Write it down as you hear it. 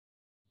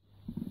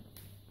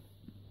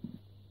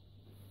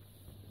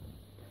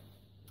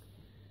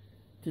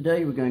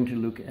Today we're going to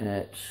look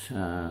at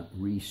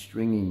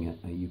restringing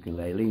a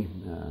ukulele.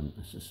 I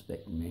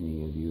suspect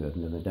many of you have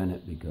never done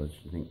it because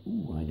you think,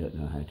 ooh, I don't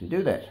know how to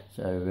do that.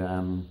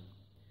 So,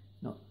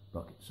 not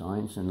rocket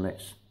science, and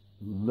let's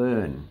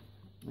learn.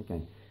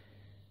 Okay,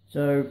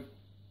 so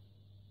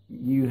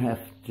you have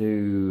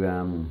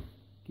to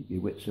keep your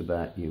wits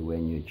about you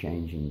when you're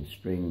changing the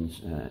strings.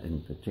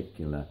 In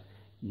particular,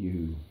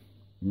 you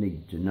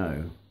need to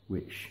know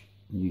which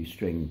new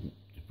string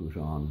to put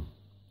on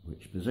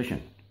which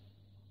position.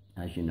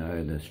 As you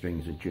know, the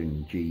strings are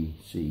tuned G,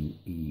 C,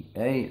 E,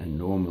 A, and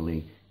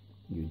normally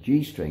your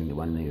G string, the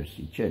one nearest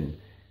your chin,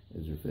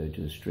 is referred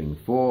to as string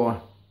 4,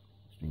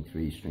 string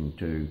 3, string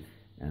 2,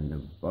 and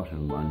the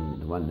bottom one,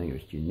 the one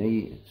nearest your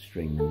knee, it's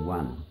string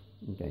 1.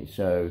 Okay,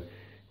 so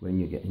when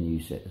you get a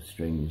new set of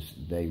strings,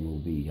 they will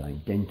be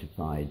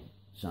identified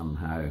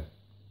somehow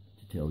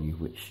to tell you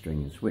which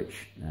string is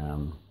which.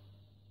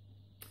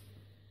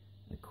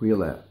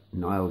 Aquila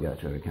Nile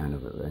gutter are kind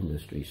of an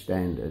industry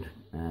standard,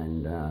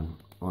 and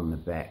on the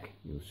back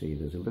you'll see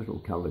there's a little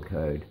color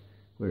code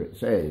where it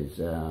says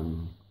the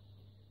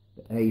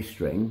A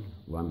string,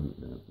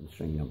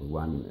 string number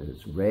 1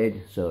 is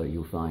red, so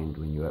you'll find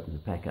when you open the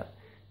packet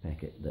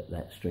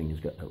that string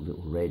has got a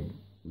little red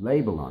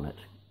label on it,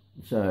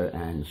 so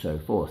and so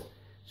forth.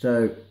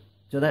 So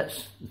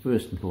that's the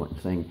first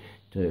important thing,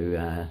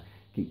 to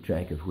keep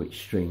track of which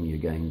string you're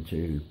going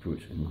to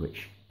put in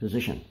which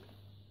position.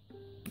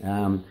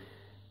 The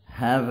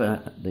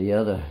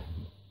other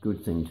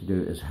good thing to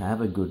do is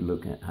have a good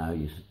look at how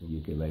your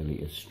ukulele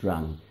is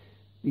strung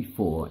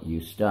before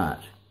you start.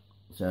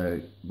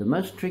 So the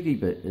most tricky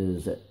bit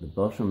is at the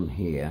bottom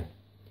here,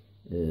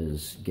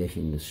 is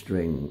getting the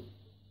string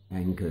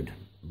anchored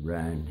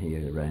round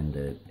here, around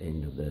the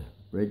end of the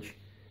bridge,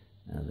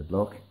 the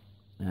block,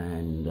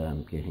 and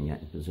getting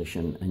that in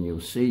position. And you'll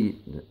see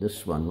that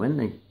this one, when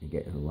they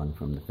get the one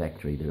from the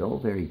factory, they're all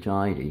very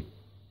tidy,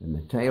 and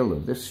the tail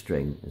of this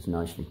string is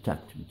nicely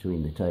tucked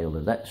between the tail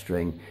of that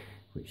string,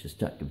 which is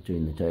tucked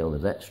between the tail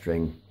of that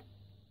string,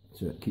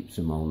 so it keeps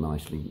them all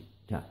nicely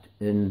tucked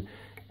in,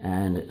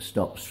 and it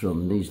stops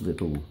from these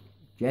little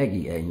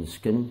jaggy ends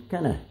can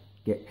kind of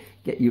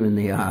get you in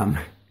the arm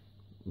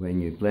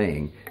when you're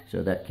playing,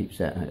 so that keeps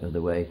that out of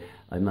the way.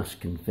 I must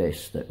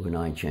confess that when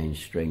I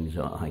change strings,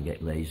 I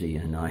get lazy,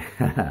 and I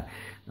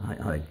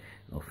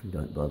often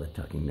don't bother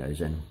tucking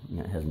those in.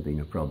 That hasn't been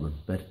a problem,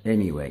 but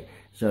anyway,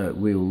 so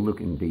we'll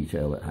look in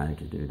detail at how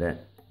to do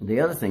that. The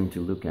other thing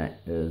to look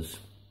at is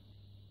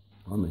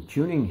on the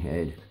tuning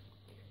head,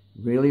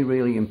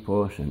 really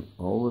important,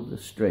 all of the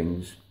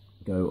strings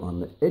go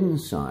on the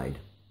inside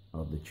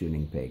of the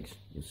tuning pegs.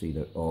 You'll see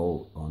they're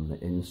all on the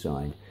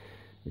inside.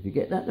 If you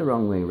get that the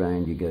wrong way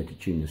around, you go to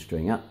tune the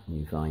string up and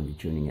you find you're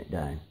tuning it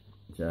down.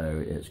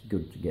 So it's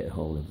good to get a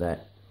hold of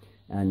that,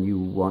 and you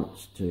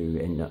want to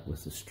end up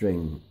with the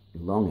string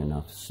long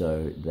enough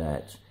so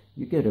that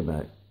you get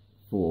about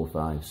 4,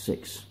 5,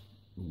 6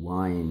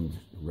 winds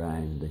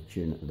round the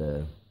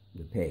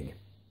peg.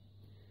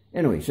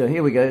 Anyway, so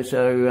here we go.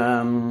 So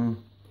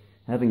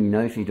having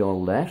noted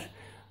all that,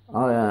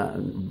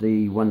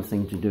 the one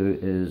thing to do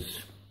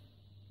is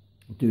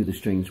do the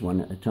strings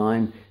one at a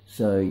time,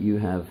 so you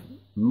have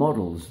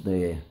models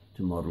there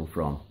to model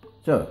from.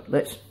 So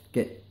let's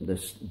get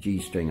this G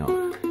string off.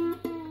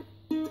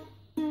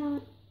 A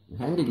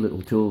handy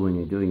little tool when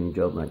you're doing a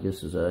job like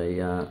this is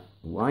a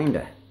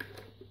winder.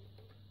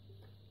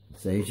 It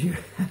saves you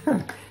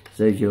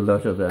saves you a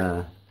lot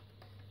of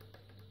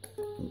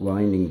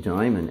winding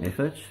time and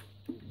effort.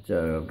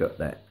 So I've got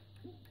that.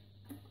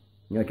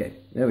 Okay,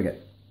 there we go.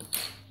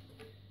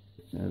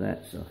 So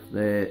that's off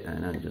there,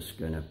 and I'm just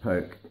going to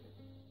poke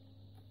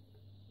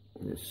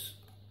this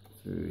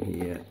through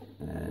here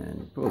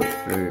and pull it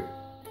through.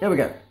 There we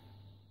go.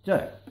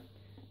 So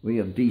we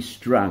have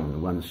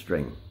de-strung one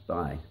string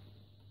by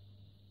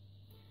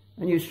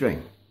a new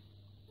string.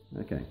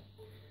 Okay,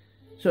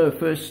 so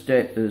first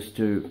step is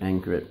to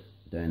anchor it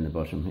down the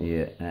bottom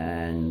here,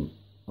 and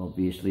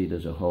obviously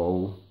there's a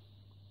hole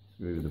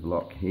through the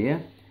block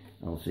here.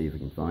 I'll see if we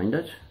can find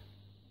it.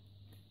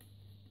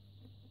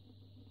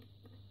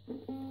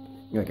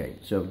 Okay,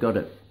 so I've got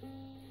it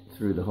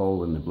through the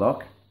hole in the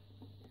block.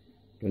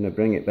 Going to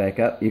bring it back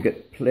up. You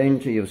get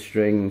plenty of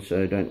string,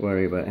 so don't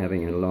worry about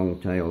having a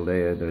long tail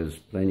there. There's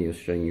plenty of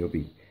string. You'll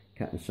be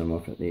cutting some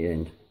off at the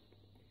end.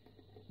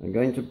 I'm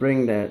going to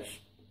bring that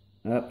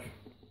up,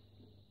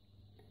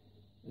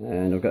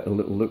 and I've got a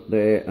little loop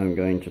there. I'm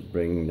going to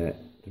bring that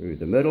through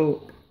the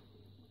middle,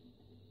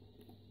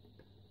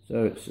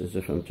 so it's as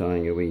if I'm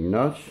tying a wee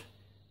knot,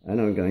 and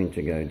I'm going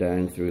to go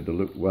down through the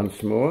loop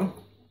once more,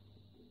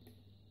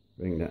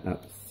 bring that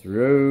up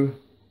through,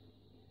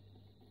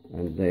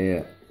 and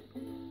there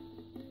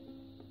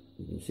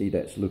you can see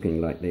that's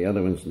looking like the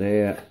other ones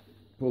there.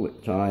 Pull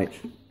it tight.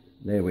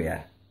 There we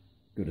are,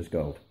 good as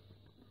gold.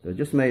 So I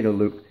just made a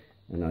loop,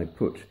 and I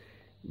put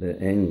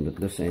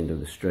this end of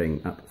the string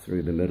up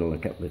through the middle a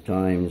couple of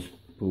times,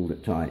 pulled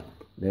it tight.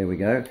 There we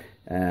go,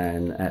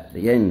 and at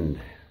the end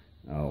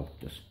I'll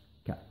just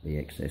cut the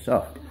excess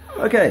off.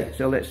 Okay,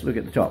 so let's look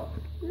at the top.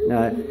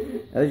 Now,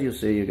 as you'll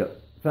see, you've got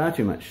far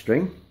too much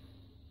string.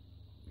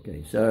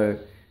 Okay, so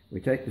we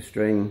take the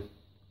string,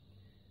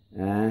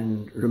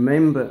 and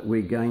remember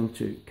we're going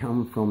to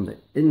come from the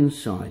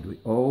inside. We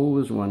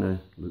always want to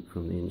loop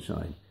from the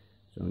inside.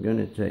 So I'm going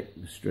to take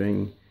the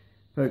string,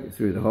 poke it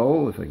through the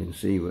hole if I can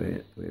see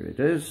where it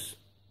is.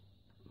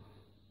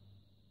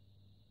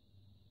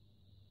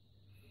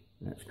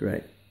 That's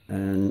great.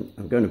 And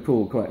I'm going to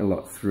pull quite a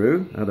lot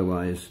through,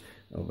 otherwise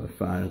I'll have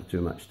far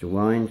too much to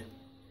wind.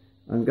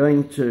 I'm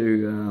going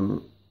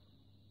to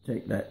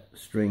take that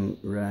string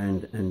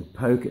round and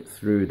poke it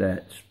through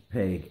that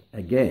peg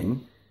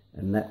again,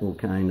 and that will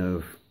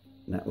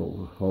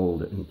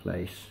hold it in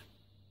place.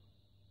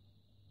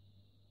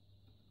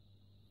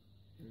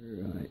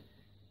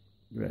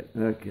 Right,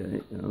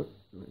 okay,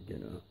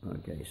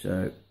 okay,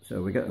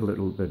 so we got a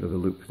little bit of a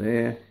loop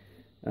there.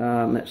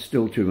 That's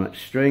still too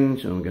much string,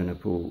 so I'm going to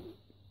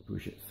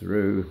push it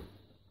through.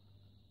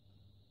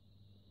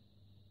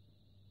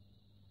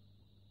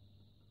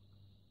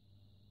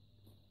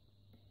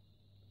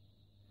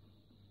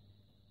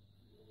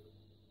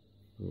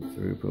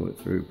 Pull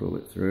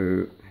it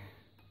through,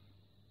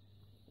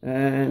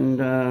 and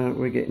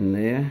we're getting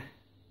there.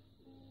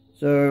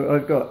 So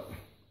I've got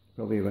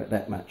probably about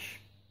that much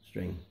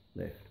string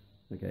left.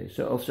 Okay,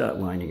 so I'll start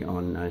winding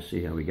on now,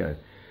 see how we go.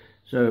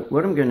 So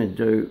what I'm going to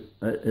do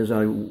is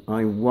I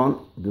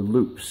want the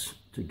loops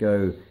to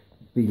go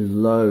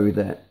below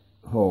that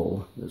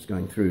hole that's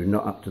going through,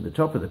 not up to the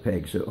top of the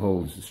peg so it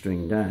holds the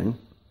string down.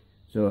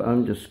 So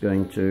I'm just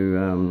going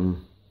to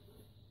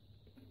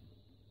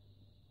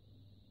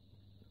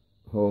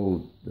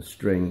hold the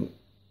string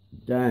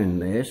down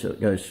there so it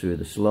goes through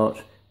the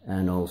slot,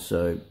 and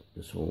also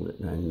just hold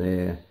it down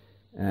there,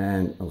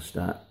 and I'll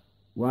start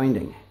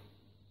winding.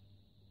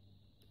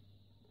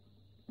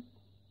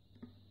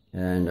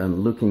 And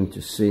I'm looking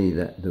to see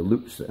that the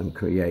loops that I'm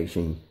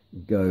creating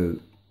go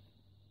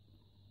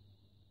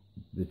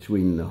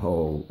between the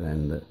hole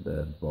and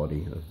the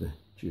body of the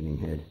tuning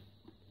head.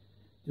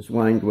 Just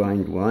wind,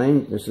 wind,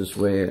 wind. This is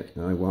where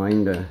my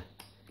winder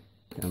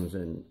comes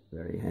in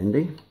very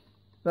handy,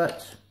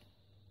 but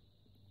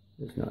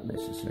it's not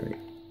necessary.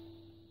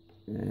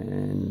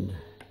 And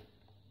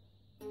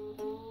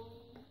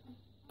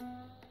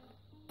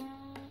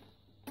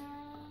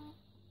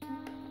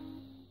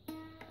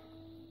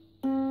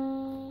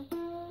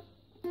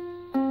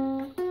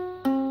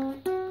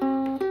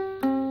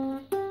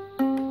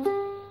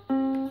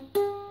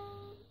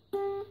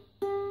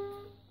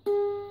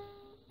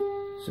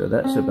so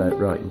that's about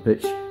right in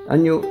pitch,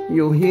 and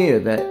you'll hear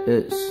that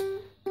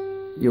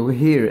you'll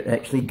hear it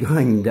actually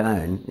going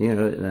down, you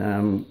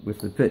know, with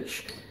the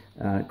pitch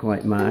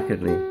quite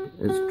markedly.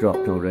 It's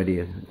dropped already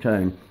a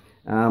tone.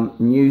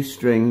 New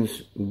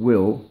strings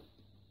will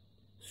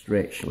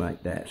stretch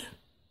like that.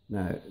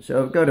 Now,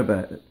 so I've got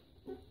about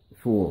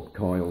 4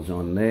 coils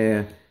on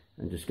there.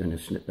 I'm just going to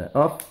snip that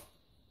off,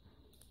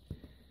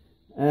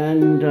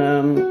 and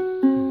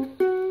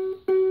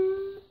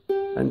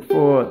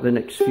for the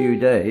next few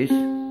days,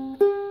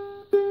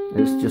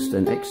 it's just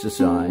an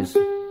exercise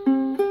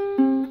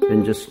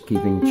in just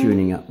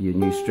tuning up your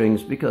new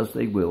strings, because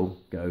they will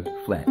go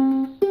flat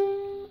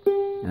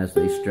as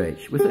they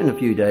stretch. Within a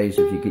few days,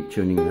 if you keep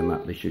tuning them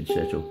up, they should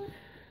settle.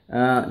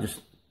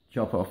 Just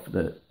chop off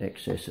the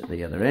excess at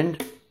the other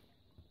end.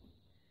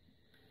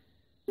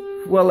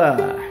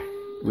 Voila!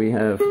 We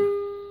have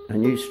a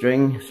new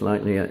string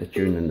slightly out of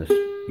tune in this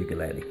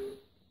ukulele.